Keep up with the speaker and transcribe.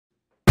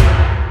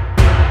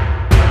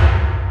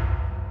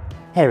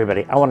Hey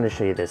everybody, I wanted to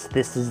show you this.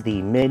 This is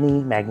the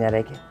Mini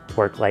Magnetic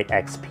Work Light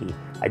XP.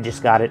 I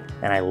just got it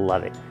and I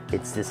love it.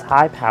 It's this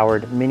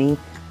high-powered mini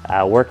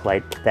work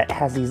light that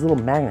has these little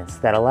magnets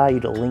that allow you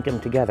to link them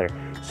together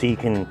so you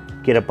can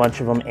get a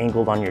bunch of them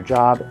angled on your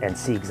job and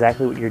see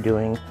exactly what you're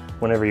doing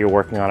whenever you're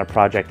working on a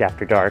project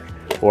after dark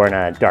or in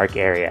a dark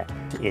area.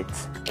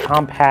 It's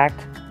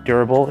compact,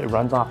 durable, it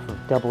runs off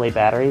of AA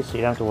batteries, so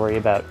you don't have to worry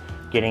about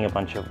getting a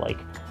bunch of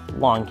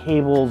long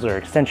cables or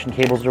extension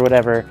cables or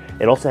whatever.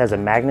 It also has a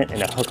magnet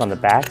and a hook on the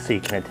back, so you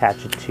can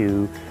attach it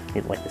to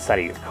the side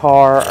of your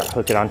car or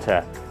hook it onto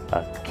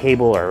a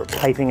cable or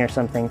piping or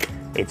something.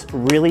 It's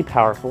really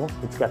powerful.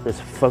 It's got this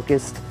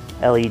focused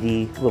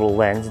LED little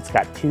lens. It's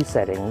got 2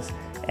 settings,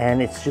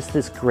 and it's just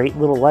this great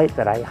little light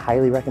that I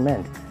highly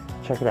recommend.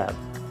 Check it out.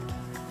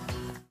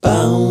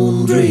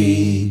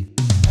 Boundary.